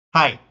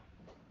Hi,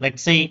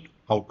 let's see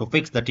how to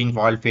fix the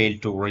tinfoil fail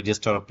to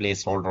register a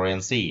placeholder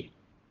NCA.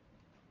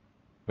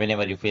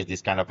 Whenever you face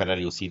this kind of error,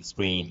 you see the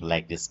screen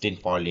like this.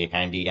 Tinfoil, a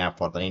handy app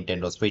for the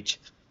Nintendo Switch,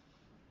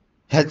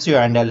 helps you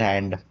handle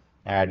and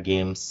add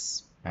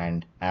games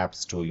and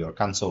apps to your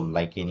console.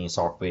 Like any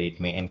software, it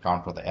may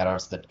encounter the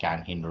errors that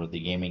can hinder the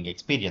gaming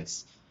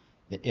experience.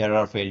 The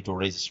error failed to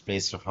register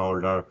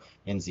placeholder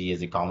NCA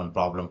is a common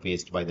problem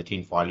faced by the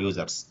tinfoil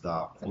users.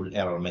 The full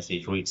error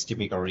message reads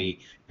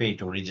typically failed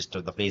to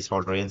register the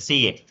placeholder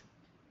NCA.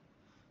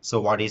 So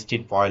what is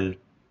tinfoil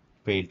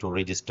failed to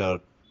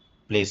register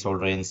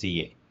placeholder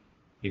NCA?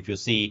 If you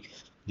see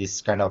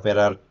this kind of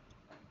error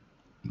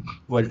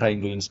while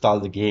trying to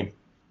install the game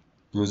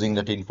using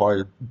the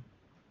tinfoil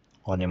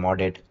on a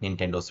modded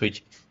Nintendo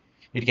Switch,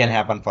 it can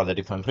happen for the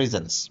different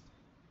reasons.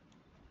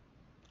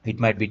 It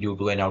might be due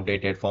to an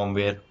outdated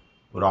firmware,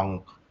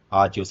 wrong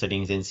archive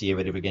settings, NCA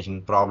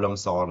verification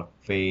problems, or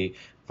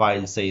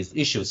file size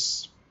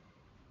issues.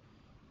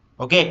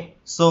 Okay,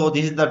 so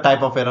this is the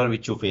type of error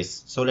which you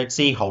face. So let's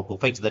see how to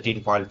fix the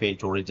tinfoil fail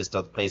to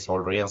register the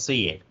placeholder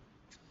NCA.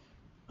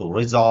 To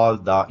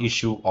resolve the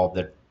issue of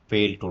the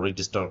fail to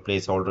register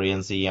placeholder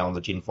NCA on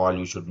the tinfoil,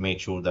 you should make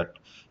sure that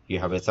you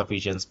have a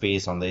sufficient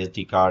space on the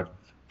SD card.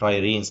 Try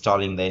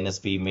reinstalling the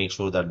NSP, make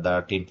sure that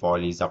the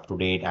tinfoil is up to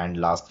date, and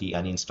lastly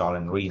uninstall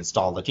and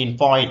reinstall the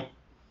tinfoil.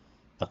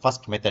 The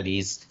first method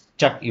is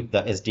check if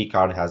the SD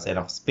card has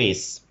enough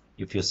space.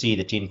 If you see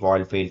the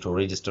tinfoil fail to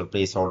register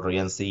placeholder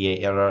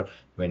NCA error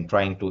when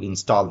trying to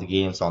install the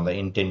games on the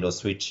Nintendo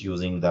Switch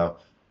using the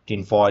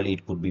tinfoil,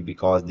 it could be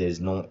because there is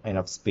no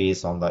enough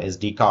space on the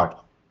SD card.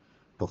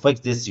 To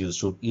fix this, you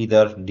should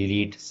either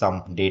delete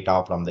some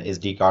data from the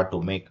SD card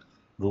to make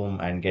room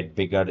and get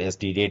bigger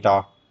SD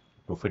data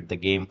to fit the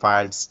game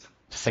files.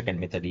 The second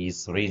method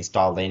is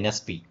reinstall the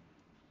NSP.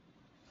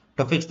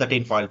 To fix the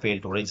tinfoil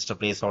fail to register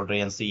placeholder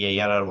NCA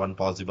error, one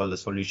possible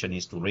solution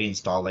is to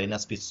reinstall the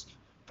NSP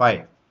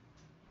file.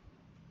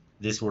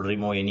 This would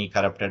remove any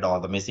corrupted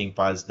or the missing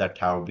files that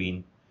have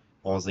been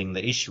causing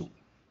the issue.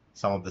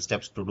 Some of the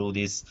steps to do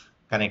this: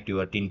 connect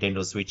your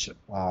Nintendo Switch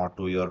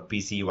to your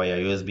PC via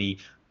USB,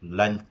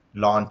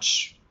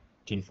 launch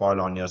Tinfoil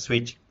on your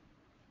Switch,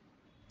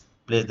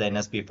 place the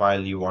NSP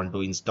file you want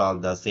to install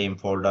the same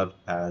folder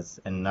as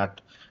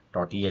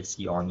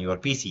nut.exe on your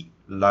PC.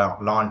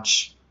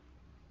 Launch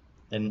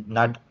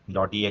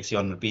nut.exe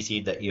on your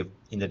PC. If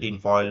in the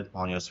tinfoil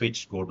on your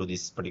Switch, go to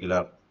this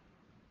particular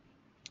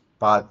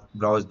path,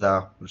 browse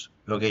the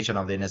location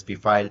of the NSP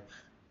file,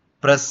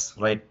 press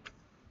right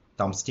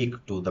thumbstick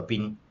to the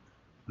pin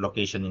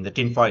location in the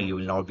tinfoil. You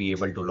will now be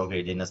able to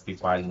locate the NSP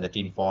file in the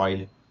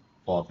tinfoil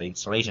for the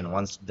installation.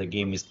 Once the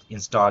game is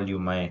installed, you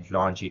may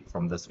launch it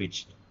from the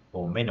Switch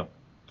home menu.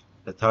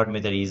 The third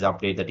method is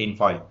update the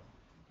tinfoil.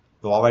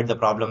 To avoid the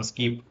problems,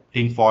 keep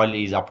tinfoil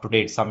is up to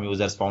date. Some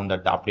users found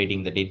that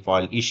updating the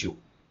tinfoil issue.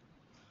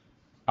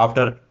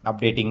 After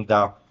updating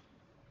the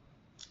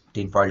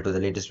tinfoil to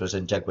the latest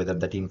version, check whether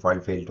the tinfoil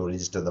failed to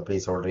register the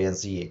placeholder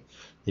NCA.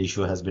 The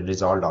issue has been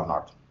resolved or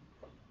not.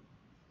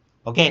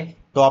 Okay,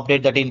 to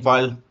update the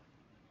tinfoil,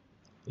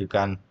 you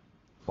can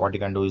what you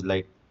can do is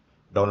like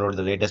download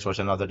the latest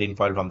version of the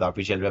tinfoil from the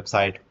official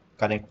website,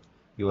 connect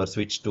your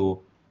Switch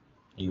to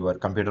your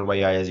computer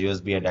via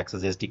USB and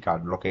access SD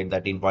card, locate the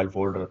tinfoil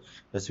folder,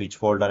 the Switch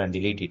folder, and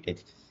delete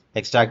it.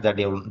 Extract the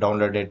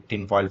downloaded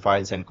tinfoil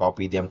files and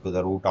copy them to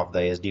the root of the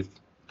SD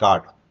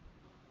card.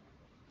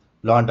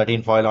 Launch the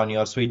tinfoil on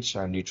your Switch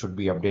and it should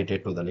be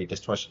updated to the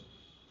latest version.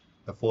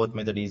 The fourth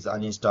method is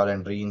uninstall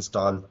and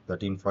reinstall the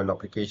tinfoil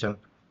application.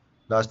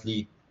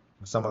 Lastly,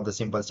 some of the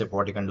simple steps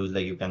what you can do is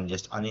like you can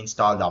just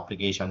uninstall the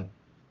application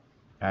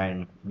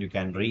and you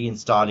can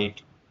reinstall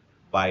it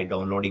by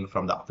downloading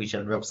from the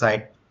official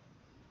website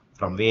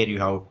from where you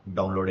have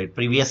downloaded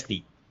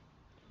previously.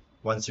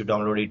 Once you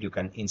download it, you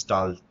can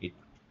install it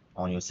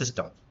on your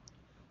system.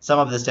 Some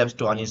of the steps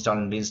to uninstall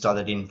and reinstall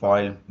the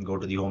tinfoil: go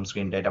to the home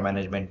screen, data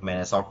management,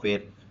 manage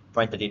software,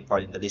 find the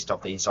tinfoil in the list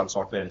of the installed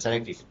software and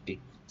select it.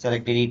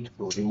 Select delete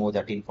to remove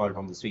the tinfoil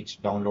from the Switch.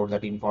 Download the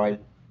tinfoil,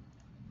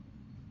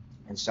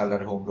 install the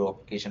homebrew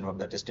application from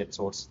the tested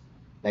source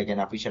like an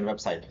official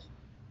website.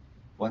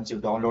 Once you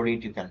download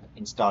it, you can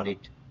install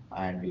it,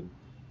 and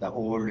the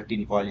old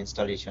tinfoil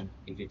installation,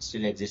 if it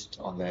still exists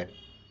on the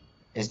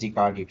SD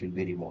card, it will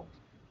be removed.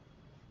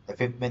 The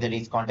fifth method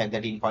is contact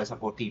the tinfoil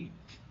support team.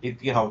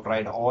 If you have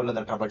tried all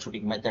other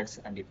troubleshooting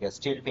methods and if you are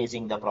still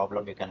facing the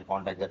problem, you can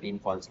contact the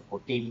tinfoil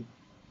support team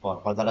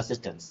for further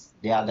assistance.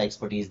 They are the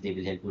expertise, they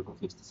will help you to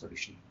fix the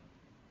solution.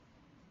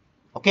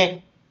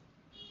 Okay,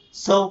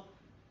 so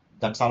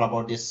that's all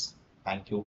about this. Thank you.